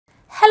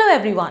Hello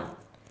everyone.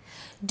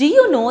 Do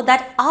you know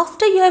that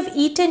after you have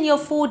eaten your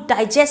food,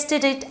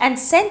 digested it and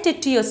sent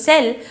it to your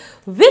cell,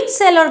 which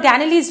cell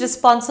organelle is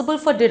responsible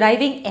for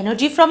deriving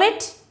energy from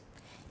it?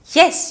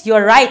 Yes,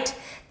 you're right.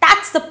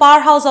 That's the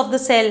powerhouse of the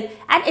cell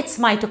and it's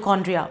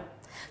mitochondria.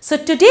 So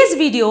today's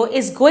video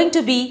is going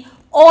to be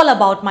all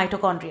about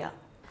mitochondria.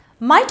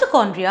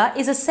 Mitochondria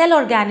is a cell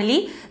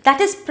organelle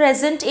that is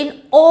present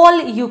in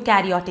all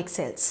eukaryotic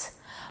cells.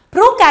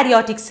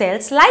 Prokaryotic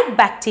cells like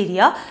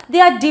bacteria, they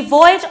are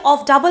devoid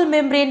of double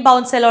membrane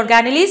bound cell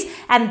organelles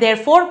and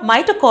therefore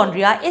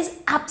mitochondria is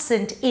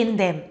absent in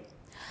them.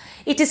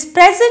 It is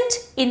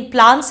present in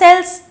plant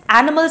cells,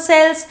 animal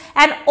cells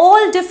and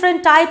all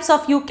different types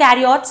of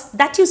eukaryotes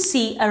that you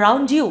see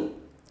around you.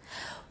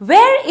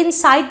 Where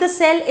inside the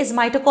cell is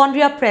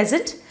mitochondria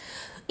present?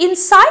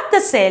 Inside the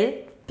cell,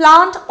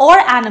 plant or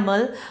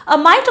animal, a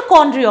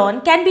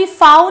mitochondrion can be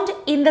found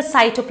in the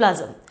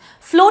cytoplasm.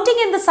 Floating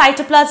in the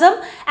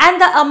cytoplasm,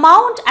 and the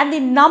amount and the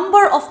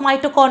number of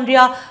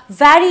mitochondria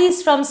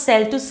varies from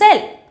cell to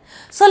cell.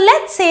 So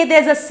let's say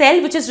there's a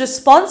cell which is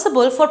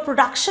responsible for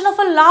production of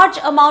a large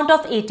amount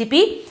of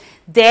ATP.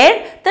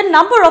 There the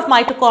number of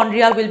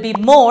mitochondria will be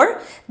more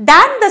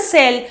than the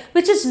cell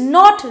which is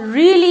not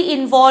really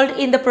involved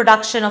in the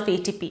production of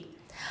ATP.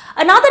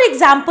 Another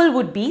example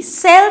would be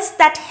cells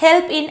that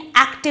help in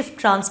active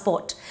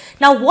transport.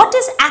 Now, what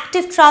is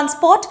active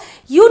transport?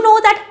 You know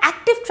that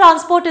active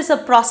transport is a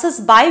process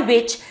by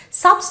which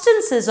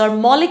substances or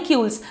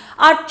molecules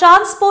are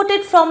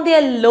transported from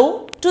their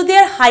low to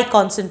their high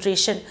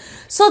concentration.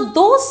 So,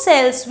 those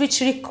cells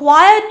which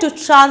require to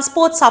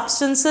transport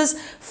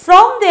substances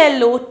from their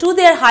low to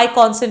their high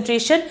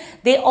concentration,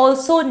 they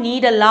also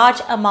need a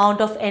large amount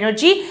of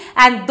energy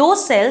and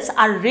those cells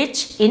are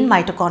rich in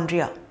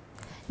mitochondria.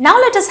 Now,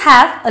 let us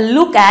have a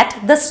look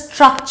at the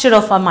structure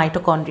of a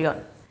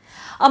mitochondrion.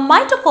 A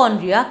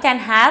mitochondria can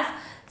have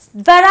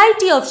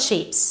variety of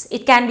shapes.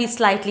 It can be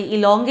slightly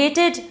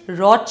elongated,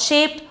 rod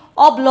shaped,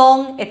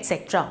 oblong,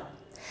 etc.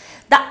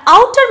 The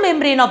outer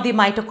membrane of the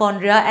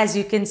mitochondria, as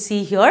you can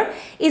see here,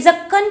 is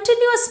a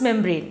continuous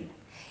membrane.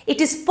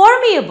 It is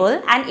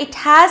permeable and it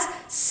has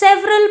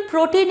several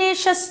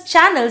proteinaceous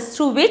channels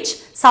through which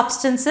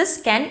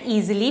substances can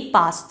easily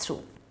pass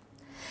through.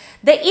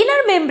 The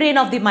inner membrane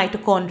of the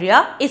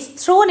mitochondria is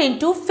thrown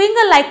into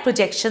finger-like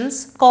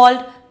projections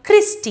called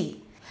cristae.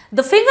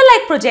 The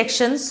finger-like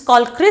projections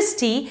called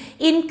cristae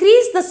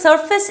increase the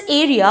surface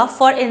area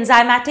for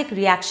enzymatic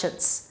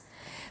reactions.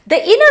 The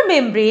inner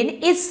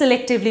membrane is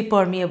selectively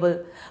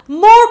permeable,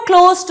 more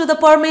close to the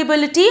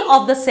permeability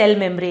of the cell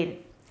membrane.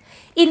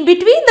 In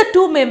between the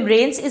two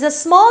membranes is a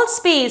small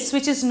space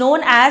which is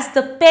known as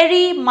the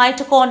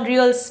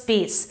perimitochondrial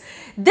space.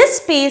 This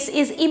space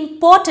is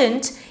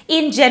important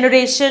in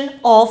generation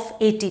of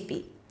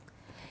ATP.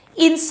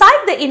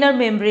 Inside the inner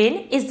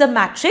membrane is the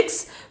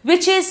matrix,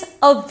 which is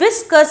a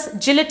viscous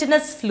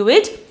gelatinous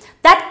fluid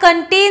that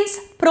contains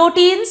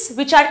proteins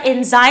which are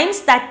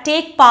enzymes that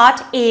take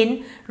part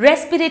in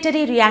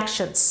respiratory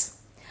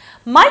reactions.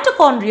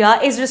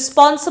 Mitochondria is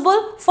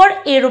responsible for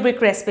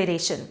aerobic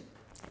respiration.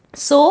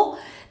 So,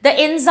 the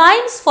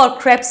enzymes for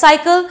Krebs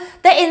cycle,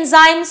 the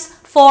enzymes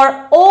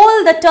for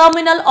all the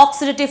terminal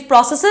oxidative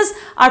processes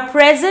are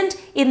present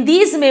in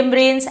these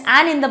membranes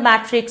and in the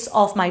matrix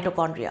of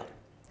mitochondria.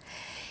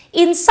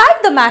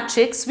 Inside the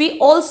matrix, we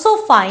also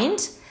find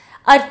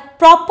a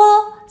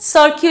proper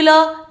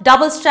circular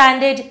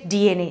double-stranded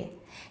DNA.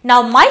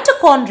 Now,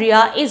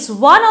 mitochondria is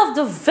one of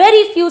the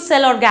very few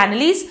cell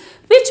organelles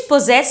which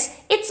possess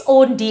its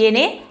own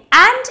DNA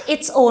and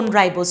its own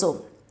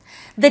ribosome.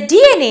 The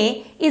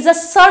DNA is a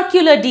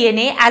circular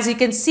DNA, as you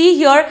can see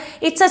here,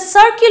 it's a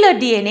circular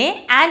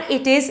DNA and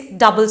it is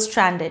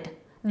double-stranded.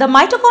 The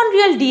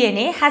mitochondrial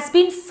DNA has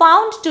been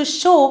found to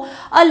show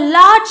a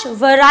large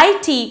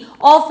variety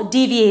of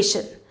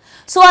deviation.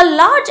 So, a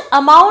large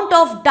amount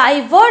of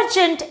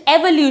divergent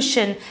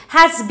evolution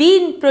has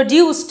been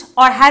produced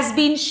or has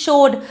been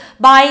showed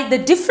by the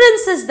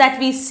differences that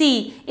we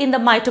see in the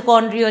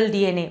mitochondrial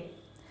DNA.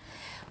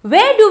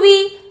 Where do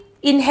we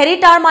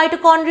inherit our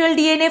mitochondrial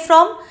DNA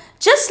from?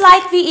 Just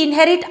like we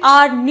inherit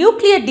our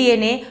nuclear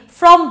DNA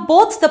from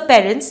both the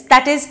parents,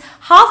 that is,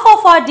 half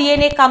of our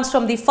DNA comes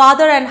from the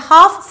father and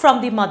half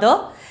from the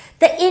mother,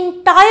 the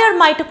entire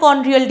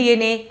mitochondrial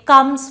DNA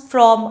comes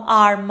from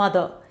our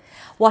mother.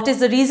 What is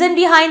the reason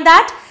behind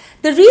that?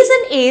 The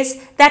reason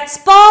is that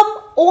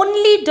sperm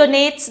only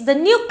donates the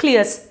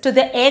nucleus to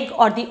the egg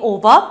or the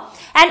ova,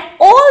 and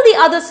all the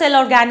other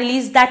cell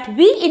organelles that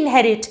we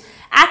inherit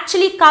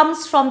actually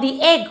comes from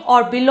the egg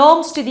or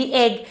belongs to the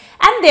egg,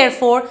 and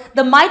therefore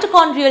the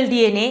mitochondrial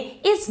DNA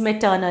is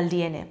maternal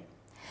DNA.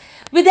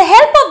 With the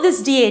help of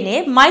this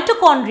DNA,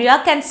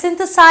 mitochondria can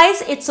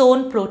synthesize its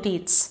own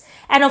proteins.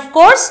 And of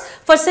course,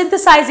 for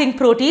synthesizing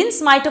proteins,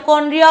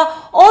 mitochondria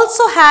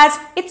also has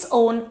its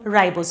own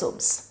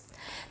ribosomes.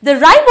 The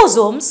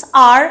ribosomes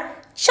are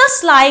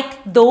just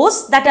like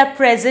those that are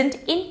present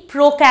in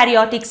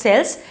prokaryotic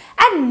cells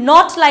and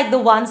not like the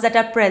ones that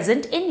are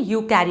present in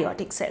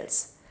eukaryotic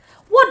cells.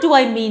 What do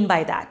I mean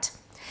by that?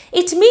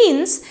 It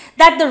means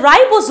that the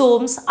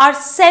ribosomes are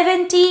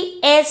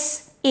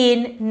 70S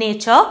in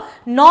nature,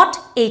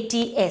 not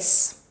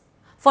 80S.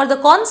 For the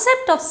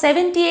concept of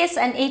 70S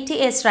and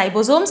 80S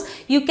ribosomes,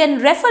 you can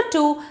refer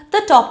to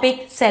the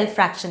topic cell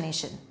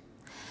fractionation.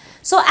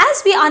 So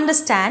as we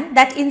understand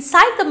that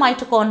inside the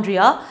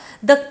mitochondria,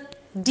 the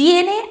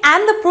DNA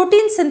and the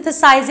protein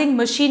synthesizing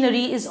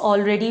machinery is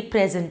already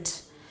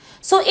present.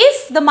 So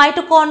if the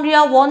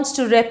mitochondria wants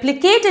to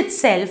replicate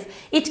itself,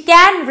 it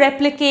can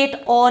replicate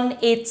on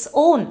its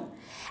own.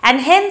 And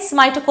hence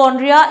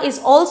mitochondria is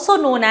also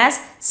known as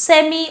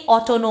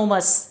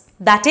semi-autonomous.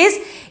 That is,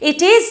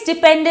 it is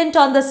dependent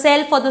on the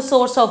cell for the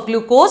source of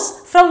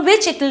glucose from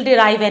which it will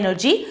derive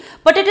energy,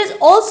 but it is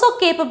also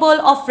capable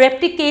of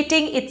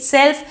replicating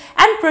itself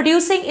and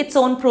producing its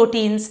own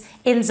proteins,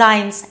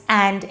 enzymes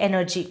and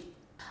energy.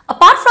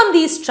 Apart from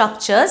these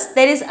structures,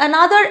 there is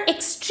another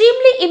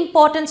extremely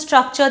important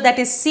structure that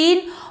is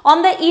seen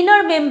on the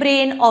inner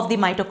membrane of the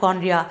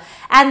mitochondria,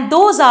 and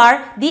those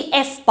are the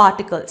F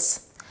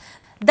particles.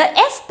 The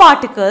F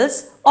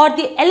particles or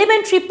the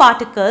elementary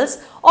particles,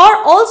 or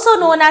also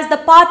known as the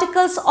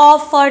particles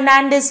of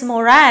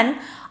Fernandez-Moran,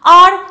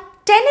 are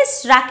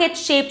tennis racket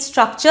shaped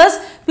structures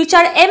which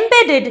are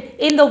embedded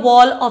in the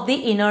wall of the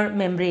inner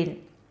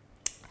membrane.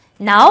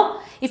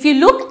 Now, if you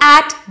look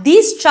at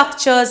these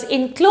structures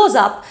in close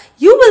up,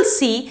 you will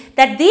see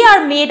that they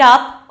are made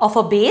up of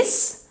a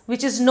base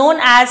which is known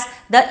as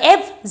the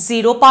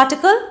F0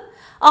 particle,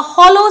 a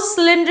hollow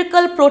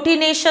cylindrical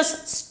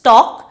proteinaceous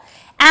stalk,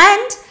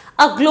 and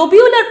a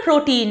globular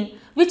protein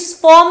which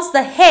forms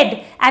the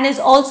head and is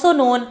also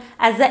known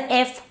as the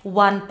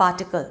F1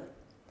 particle.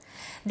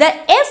 The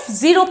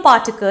F0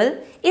 particle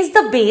is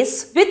the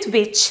base with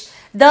which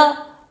the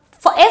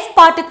F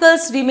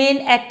particles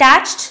remain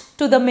attached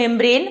to the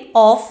membrane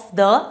of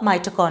the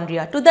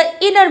mitochondria, to the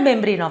inner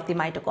membrane of the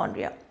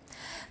mitochondria.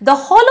 The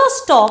hollow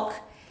stalk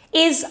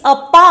is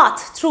a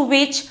path through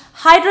which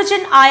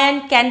hydrogen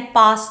ion can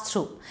pass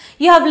through.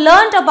 You have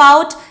learnt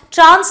about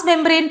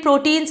transmembrane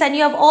proteins and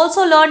you have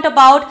also learnt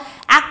about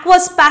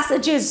aqueous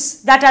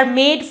passages that are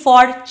made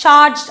for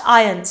charged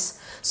ions.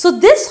 So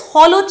this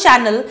hollow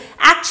channel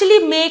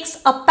actually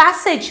makes a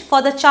passage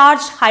for the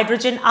charged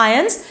hydrogen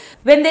ions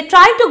when they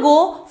try to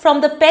go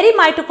from the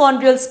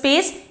perimitochondrial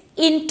space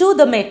into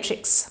the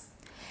matrix.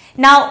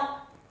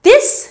 Now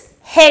this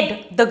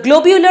head, the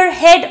globular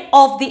head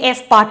of the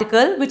F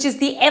particle, which is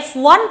the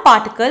F1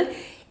 particle,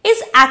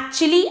 is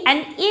actually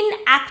an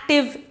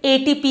inactive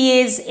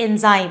ATPase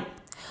enzyme.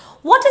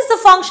 What is the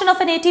function of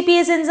an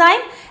ATPase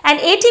enzyme? An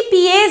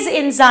ATPase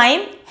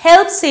enzyme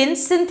helps in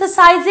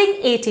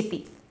synthesizing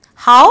ATP.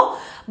 How?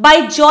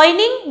 By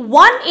joining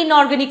one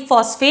inorganic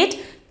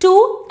phosphate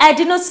to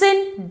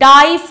adenosine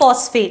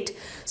diphosphate.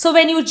 So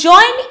when you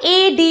join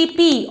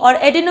ADP or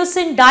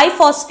adenosine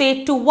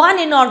diphosphate to one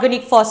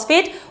inorganic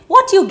phosphate,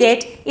 what you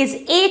get is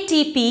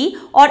ATP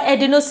or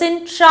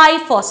adenosine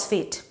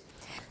triphosphate.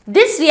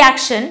 This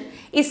reaction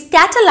is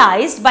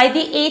catalyzed by the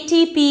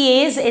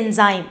ATPase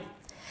enzyme.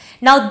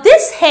 Now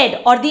this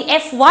head or the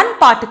F1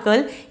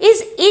 particle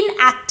is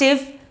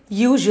inactive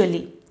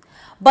usually,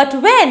 but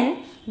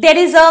when there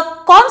is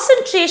a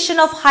concentration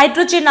of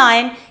hydrogen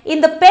ion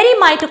in the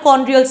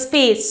perimitochondrial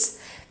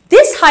space,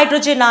 this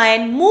hydrogen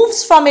ion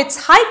moves from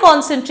its high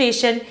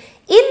concentration in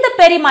the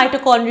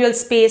perimitochondrial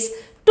space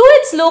to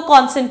its low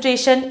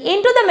concentration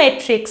into the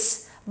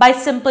matrix by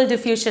simple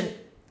diffusion.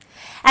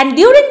 And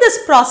during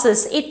this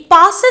process, it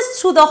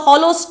passes through the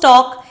hollow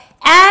stalk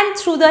and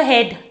through the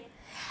head.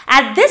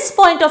 At this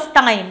point of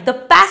time, the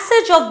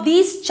passage of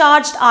these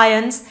charged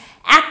ions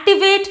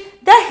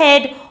activate the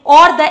head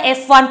or the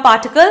F1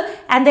 particle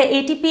and the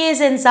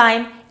ATPase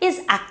enzyme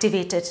is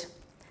activated.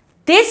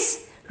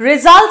 This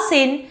results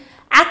in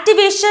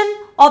activation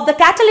of the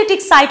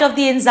catalytic site of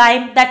the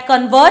enzyme that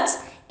converts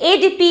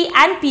ADP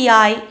and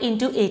PI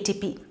into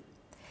ATP.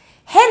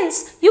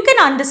 Hence, you can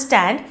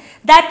understand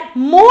that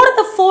more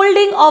the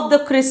folding of the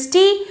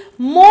cristae,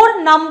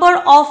 more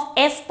number of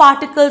F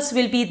particles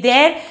will be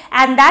there,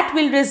 and that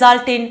will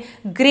result in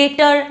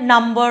greater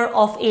number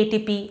of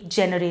ATP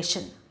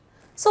generation.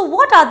 So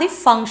what are the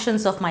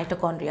functions of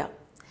mitochondria?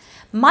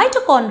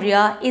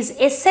 Mitochondria is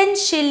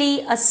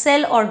essentially a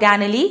cell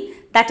organelle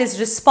that is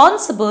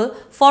responsible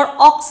for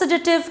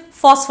oxidative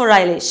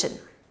phosphorylation.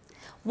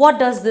 What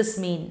does this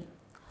mean?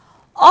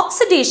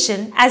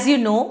 Oxidation, as you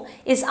know,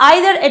 is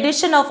either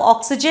addition of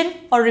oxygen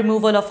or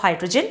removal of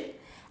hydrogen,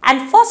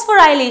 and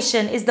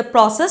phosphorylation is the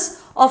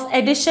process of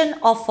addition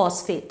of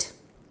phosphate.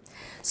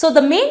 So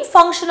the main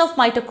function of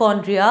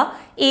mitochondria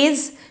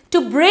is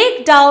to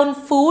break down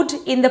food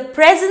in the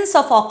presence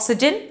of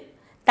oxygen,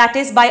 that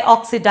is by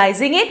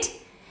oxidizing it,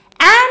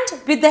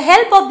 and with the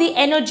help of the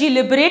energy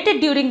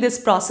liberated during this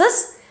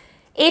process,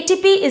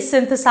 ATP is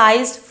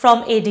synthesized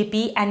from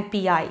ADP and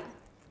PI.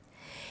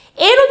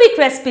 Aerobic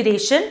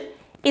respiration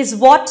is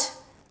what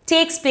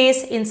takes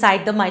place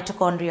inside the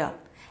mitochondria.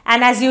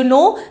 And as you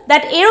know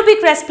that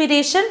aerobic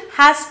respiration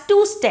has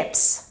two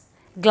steps,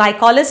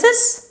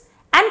 glycolysis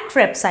and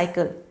Krebs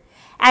cycle,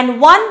 and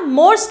one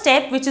more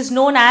step which is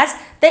known as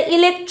the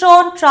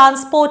electron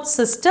transport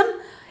system,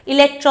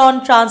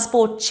 electron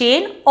transport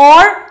chain,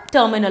 or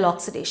terminal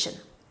oxidation.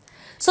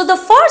 So the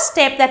first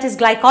step, that is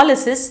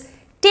glycolysis,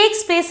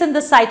 takes place in the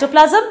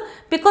cytoplasm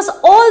because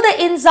all the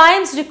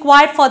enzymes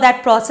required for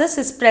that process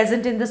is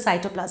present in the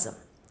cytoplasm.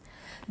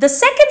 The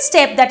second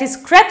step, that is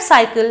Krebs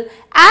cycle,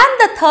 and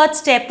the third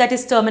step, that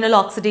is terminal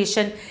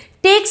oxidation,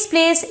 takes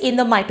place in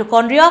the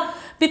mitochondria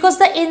because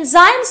the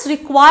enzymes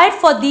required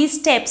for these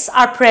steps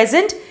are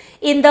present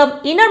in the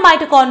inner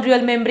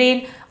mitochondrial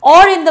membrane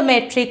or in the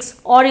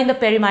matrix or in the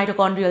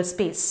perimitochondrial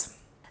space.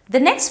 The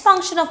next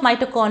function of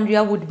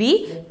mitochondria would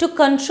be to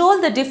control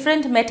the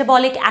different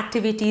metabolic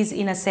activities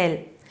in a cell.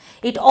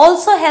 It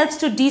also helps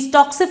to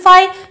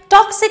detoxify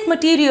toxic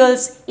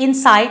materials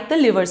inside the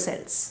liver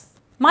cells.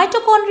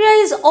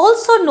 Mitochondria is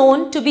also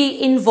known to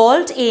be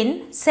involved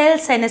in cell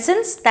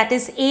senescence, that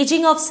is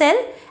aging of cell,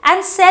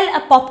 and cell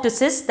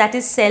apoptosis, that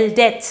is cell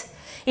death.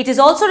 It is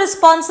also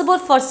responsible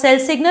for cell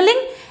signaling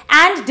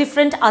and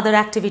different other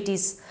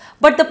activities.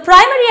 But the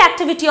primary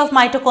activity of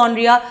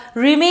mitochondria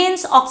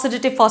remains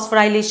oxidative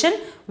phosphorylation,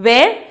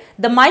 where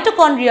the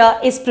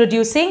mitochondria is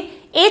producing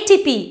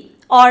ATP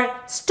or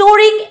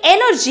storing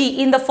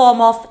energy in the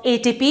form of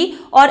ATP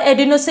or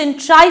adenosine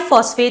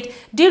triphosphate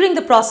during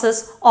the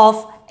process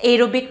of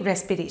aerobic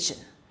respiration.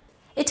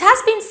 It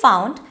has been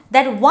found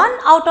that 1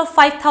 out of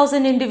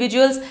 5,000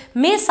 individuals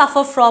may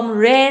suffer from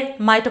rare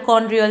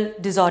mitochondrial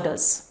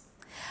disorders.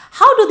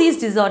 How do these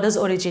disorders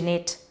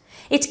originate?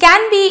 It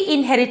can be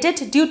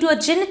inherited due to a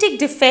genetic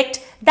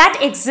defect that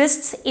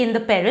exists in the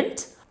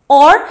parent,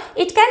 or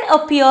it can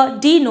appear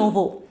de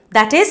novo.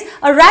 That is,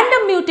 a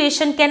random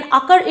mutation can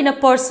occur in a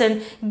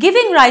person,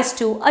 giving rise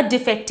to a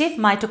defective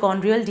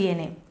mitochondrial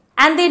DNA.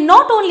 And they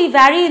not only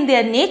vary in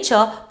their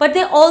nature, but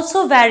they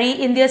also vary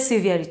in their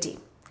severity.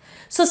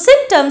 So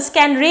symptoms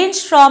can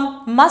range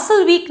from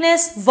muscle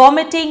weakness,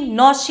 vomiting,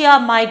 nausea,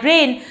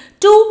 migraine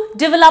to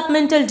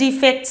developmental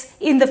defects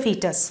in the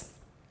fetus.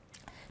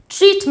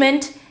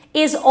 Treatment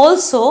is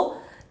also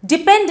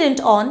dependent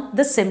on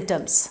the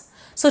symptoms.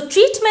 So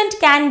treatment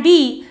can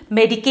be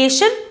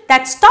medication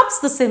that stops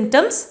the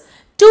symptoms,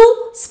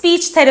 to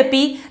speech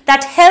therapy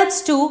that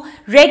helps to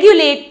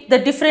regulate the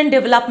different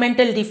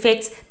developmental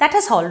defects that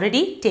has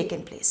already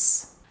taken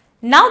place.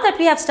 Now that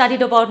we have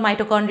studied about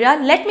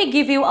mitochondria, let me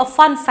give you a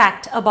fun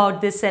fact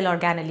about this cell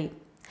organelle.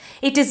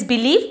 It is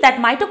believed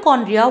that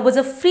mitochondria was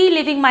a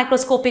free-living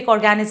microscopic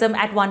organism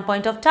at one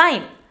point of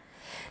time.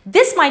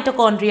 This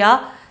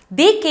mitochondria,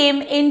 they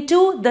came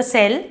into the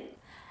cell,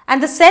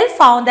 and the cell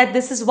found that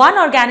this is one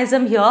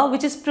organism here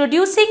which is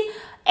producing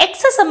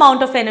excess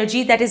amount of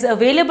energy that is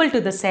available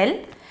to the cell,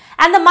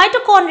 and the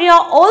mitochondria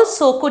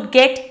also could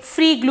get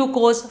free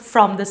glucose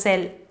from the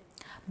cell.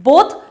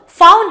 Both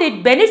found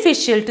it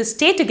beneficial to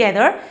stay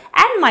together,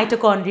 and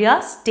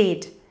mitochondria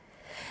stayed.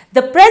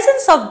 The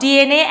presence of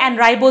DNA and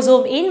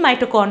ribosome in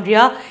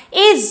mitochondria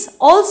is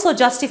also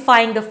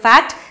justifying the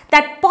fact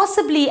that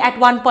possibly at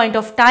one point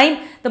of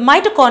time the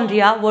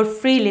mitochondria were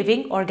free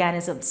living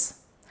organisms.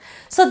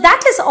 So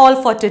that is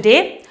all for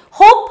today.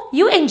 Hope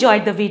you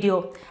enjoyed the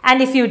video,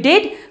 and if you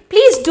did,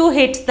 please do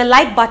hit the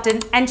like button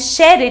and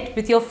share it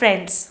with your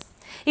friends.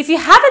 If you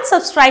haven't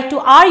subscribed to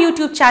our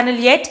YouTube channel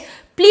yet,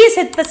 please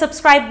hit the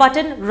subscribe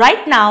button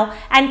right now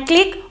and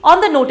click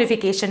on the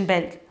notification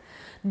bell.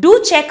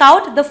 Do check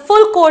out the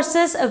full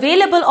courses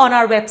available on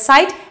our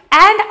website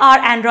and our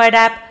Android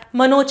app,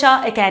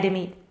 Manocha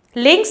Academy.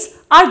 Links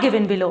are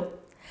given below.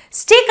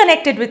 Stay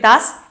connected with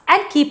us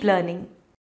and keep learning.